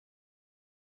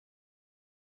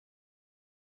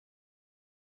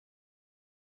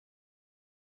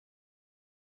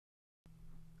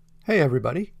Hey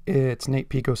everybody, it's Nate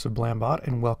Piekos of Blambot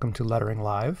and welcome to Lettering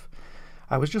Live.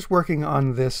 I was just working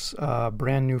on this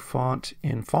brand new font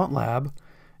in Fontlab,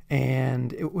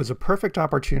 and it was a perfect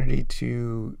opportunity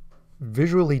to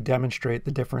visually demonstrate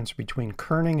the difference between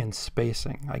kerning and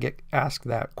spacing. I get asked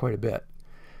that quite a bit.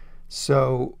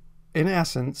 So in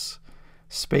essence,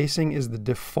 spacing is the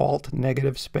default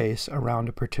negative space around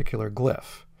a particular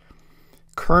glyph.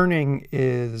 Kerning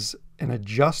is an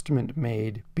adjustment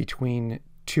made between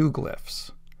two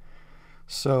glyphs.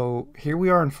 So here we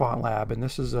are in Fontlab, and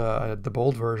this is the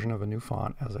bold version of a new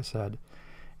font, as I said,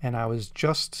 and I was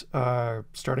just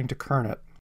starting to kern it.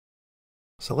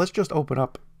 So let's just open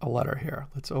up a letter here.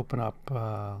 Let's open up,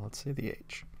 let's say the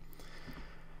H.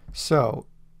 So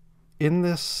in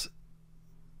this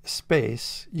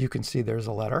space, you can see there's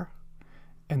a letter,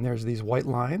 and there's these white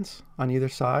lines on either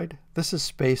side. This is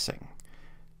spacing.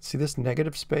 See this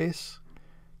negative space?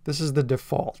 This is the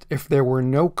default. If there were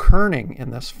no kerning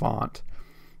in this font,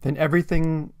 then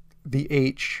everything the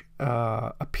H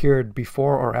appeared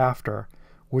before or after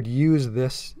would use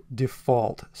this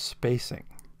default spacing.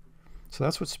 So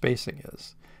that's what spacing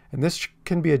is. And this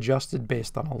can be adjusted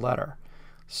based on a letter.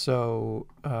 So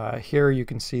here you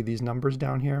can see these numbers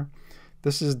down here.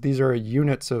 These are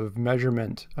units of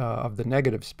measurement of the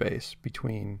negative space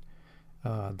between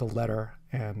the letter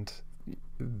and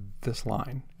this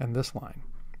line and this line.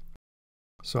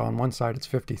 So on one side it's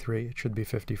 53, it should be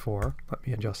 54. Let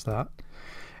me adjust that.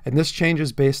 And this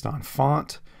changes based on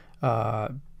font.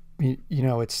 You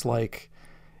know, it's like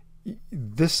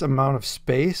this amount of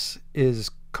space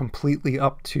is completely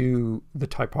up to the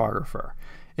typographer.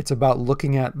 It's about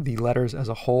looking at the letters as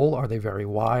a whole. Are they very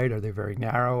wide? Are they very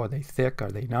narrow? Are they thick?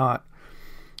 Are they not?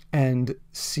 And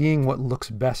seeing what looks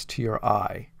best to your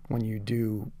eye when you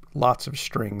do lots of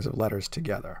strings of letters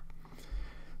together.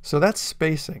 So that's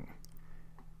spacing.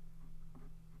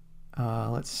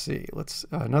 Let's see.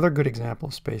 Another good example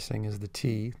of spacing is the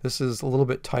T. This is a little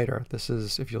bit tighter. This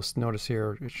is, if you'll notice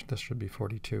here, this should be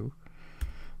 42.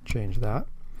 Change that.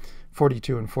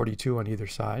 42 and 42 on either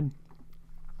side.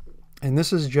 And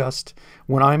this is just,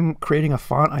 when I'm creating a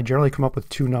font, I generally come up with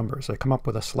two numbers. I come up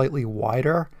with a slightly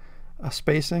wider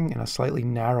spacing and a slightly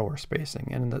narrower spacing.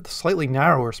 And the slightly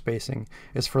narrower spacing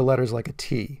is for letters like a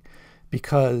T,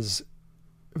 because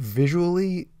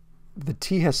visually the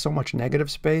T has so much negative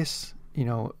space, you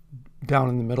know, down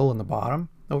in the middle and the bottom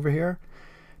over here,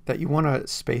 that you want to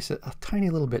space it a tiny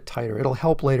little bit tighter. It'll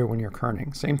help later when you're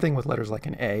kerning. Same thing with letters like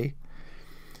an A.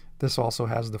 This also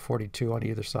has the 42 on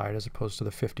either side as opposed to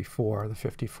the 54. The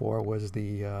 54 was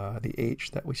the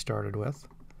H that we started with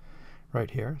right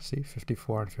here. See,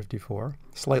 54 and 54.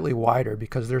 Slightly wider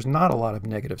because there's not a lot of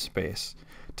negative space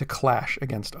to clash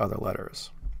against other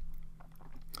letters.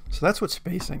 So that's what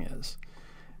spacing is.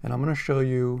 And I'm going to show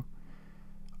you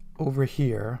over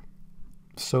here.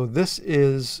 So this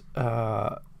is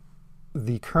the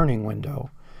kerning window.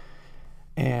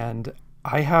 And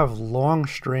I have long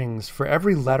strings for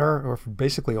every letter, or for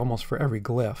basically almost for every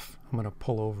glyph. I'm going to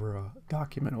pull over a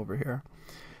document over here.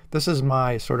 This is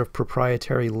my sort of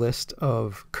proprietary list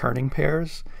of kerning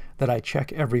pairs that I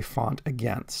check every font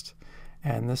against.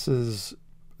 And this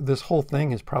whole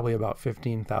thing is probably about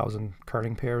 15,000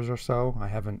 kerning pairs or so. I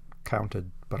haven't counted,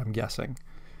 but I'm guessing.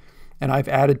 And I've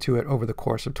added to it over the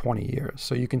course of 20 years.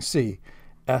 So you can see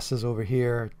S is over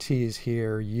here, T is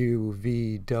here, U,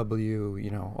 V, W,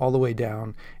 you know, all the way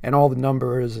down, and all the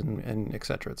numbers and et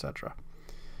cetera, et cetera.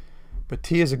 But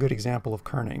T is a good example of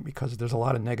kerning because there's a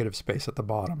lot of negative space at the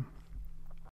bottom.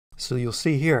 So you'll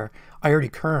see here, I already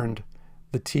kerned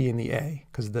the T and the A,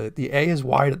 because the A is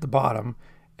wide at the bottom,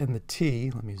 and the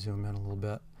T, let me zoom in a little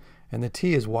bit, and the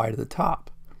T is wide at the top.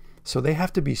 So they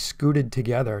have to be scooted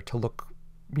together to look,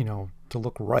 you know, to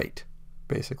look right,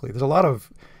 basically. There's a lot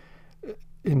of,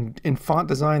 in font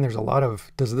design, there's a lot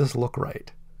of, does this look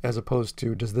right? As opposed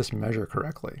to, does this measure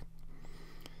correctly?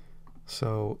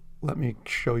 So let me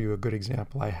show you a good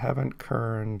example. I haven't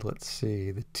kerned, let's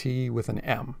see, the T with an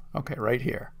M. Okay, right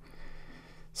here.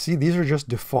 See, these are just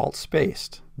default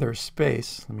spaced. There's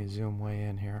space. Let me zoom way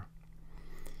in here.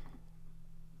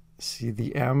 See,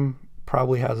 the M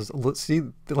probably has, let's see,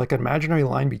 like an imaginary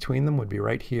line between them would be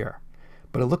right here.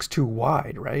 But it looks too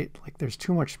wide, right? Like there's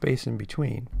too much space in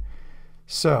between.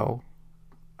 So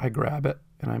I grab it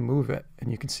and I move it,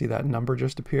 and you can see that number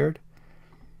just appeared.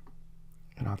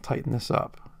 And I'll tighten this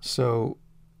up. So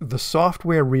the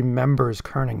software remembers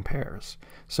kerning pairs.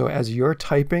 So as you're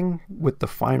typing with the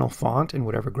final font in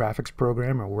whatever graphics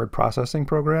program or word processing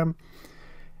program,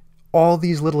 all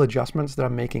these little adjustments that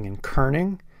I'm making in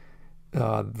kerning,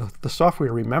 the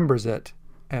software remembers it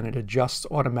and it adjusts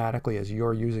automatically as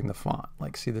you're using the font.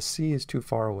 Like, see, the C is too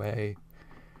far away,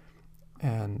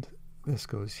 and this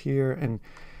goes here. And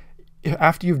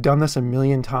after you've done this a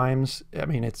million times, I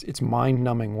mean, it's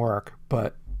mind-numbing work,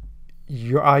 but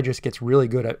your eye just gets really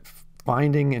good at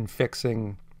finding and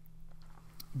fixing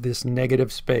this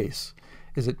negative space.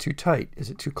 Is it too tight? Is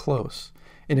it too close?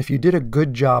 And if you did a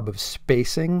good job of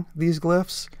spacing these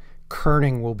glyphs,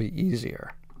 kerning will be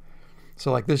easier.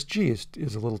 So like this G is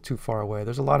a little too far away.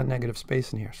 There's a lot of negative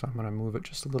space in here, so I'm going to move it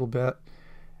just a little bit,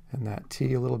 and that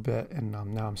T a little bit, and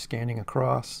now I'm scanning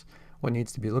across what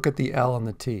needs to be. Look at the L and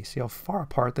the T. See how far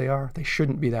apart they are? They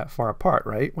shouldn't be that far apart,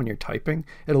 right? When you're typing,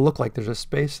 it'll look like there's a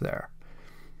space there.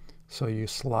 So you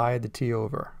slide the T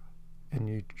over,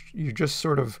 and you just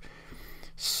sort of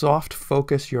soft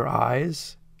focus your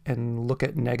eyes and look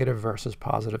at negative versus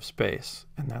positive space,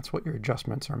 and that's what your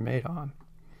adjustments are made on.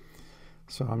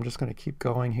 So I'm just going to keep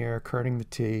going here, kerning the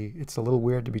T. It's a little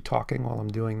weird to be talking while I'm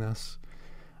doing this.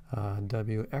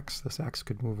 WX, this X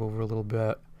could move over a little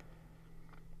bit.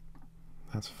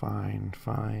 That's fine,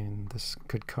 fine. This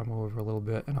could come over a little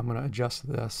bit, and I'm going to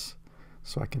adjust this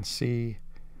so I can see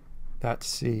that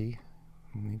C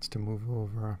needs to move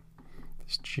over.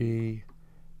 This G,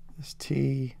 this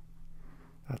T,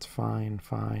 that's fine,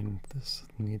 fine. This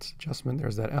needs adjustment.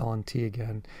 There's that L and T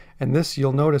again. And this,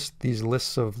 you'll notice these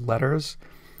lists of letters,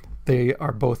 they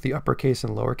are both the uppercase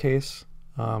and lowercase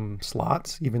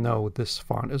slots, even though this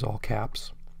font is all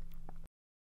caps.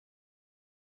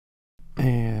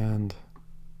 And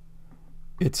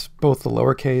it's both the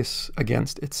lowercase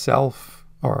against itself,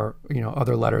 or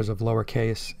other letters of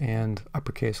lowercase and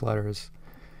uppercase letters.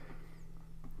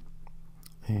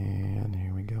 And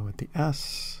here we go with the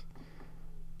S.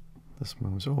 This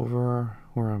moves over.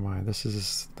 Where am I?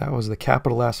 That was the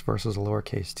capital S versus a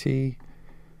lowercase t.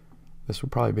 This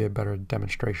would probably be a better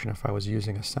demonstration if I was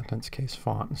using a sentence case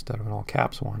font instead of an all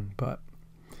caps one, but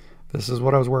this is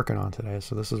what I was working on today,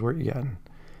 so this is where you're getting.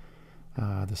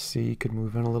 The C could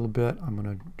move in a little bit. I'm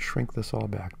going to shrink this all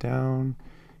back down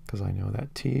because I know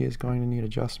that T is going to need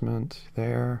adjustment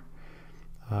there.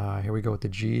 Here we go with the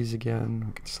G's again.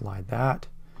 We can slide that.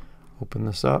 Open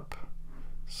this up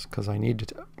because I need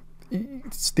to.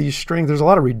 It's these strings. There's a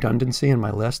lot of redundancy in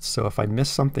my list, so if I miss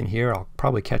something here, I'll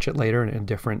probably catch it later in a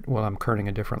different. Well, I'm kerning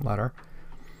a different letter.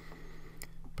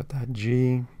 But that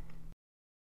G.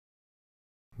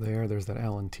 There's that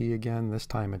L and T again. This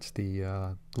time it's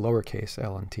the lowercase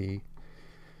L and T.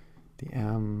 The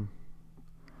M,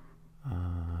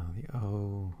 the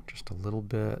O, just a little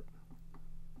bit.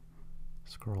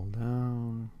 Scroll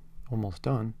down, almost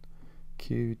done.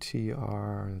 Q, T,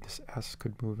 R, this S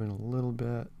could move in a little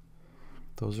bit.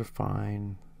 Those are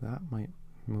fine. That might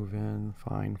move in,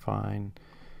 fine, fine.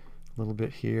 A little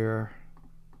bit here,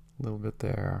 a little bit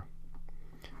there.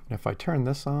 And if I turn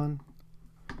this on,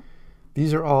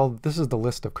 this is the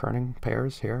list of kerning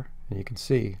pairs here, and you can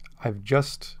see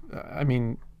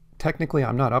technically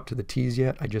I'm not up to the T's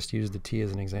yet. I just used the T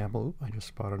as an example. Ooh, I just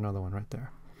spotted another one right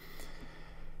there.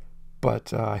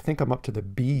 But I think I'm up to the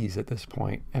B's at this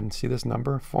point, and see this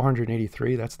number,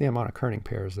 483, that's the amount of kerning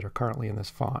pairs that are currently in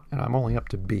this font, and I'm only up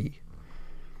to B.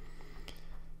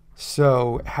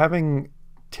 So having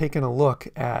taken a look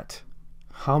at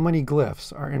how many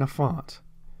glyphs are in a font,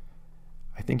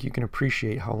 I think you can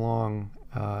appreciate how long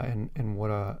and what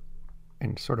a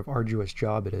sort of arduous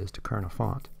job it is to kern a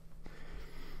font.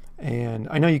 And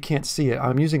I know you can't see it.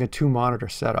 I'm using a 2-monitor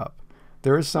setup.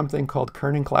 There is something called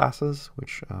Kerning Classes,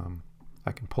 which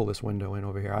I can pull this window in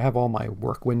over here. I have all my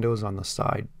work windows on the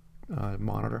side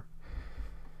monitor.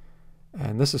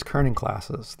 And this is Kerning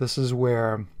Classes. This is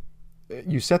where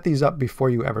you set these up before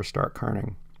you ever start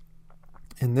kerning.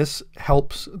 And this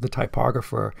helps the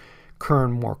typographer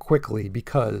kern more quickly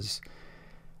because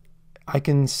I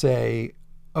can say,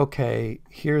 okay,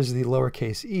 here's the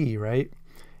lowercase e, right?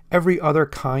 Every other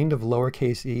kind of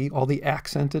lowercase e, all the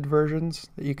accented versions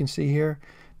that you can see here,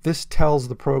 this tells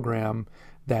the program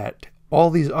that all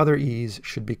these other e's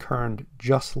should be kerned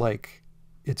just like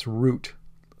its root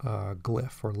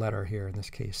glyph or letter here, in this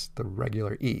case, the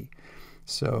regular e.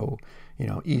 So,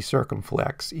 e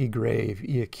circumflex, e grave,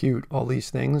 e acute, all these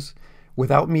things,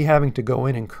 without me having to go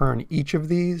in and kern each of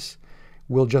these,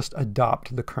 we'll just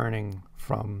adopt the kerning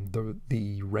from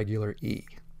the regular E.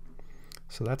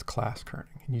 So that's class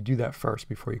kerning. And you do that first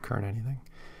before you kern anything.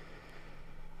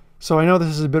 So I know this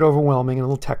is a bit overwhelming and a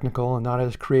little technical and not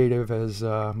as creative as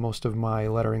most of my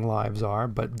lettering lives are,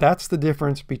 but that's the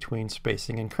difference between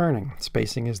spacing and kerning.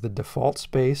 Spacing is the default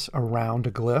space around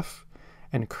a glyph,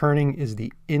 and kerning is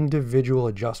the individual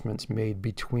adjustments made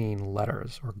between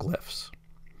letters or glyphs.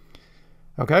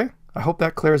 Okay, I hope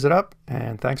that clears it up,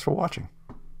 and thanks for watching.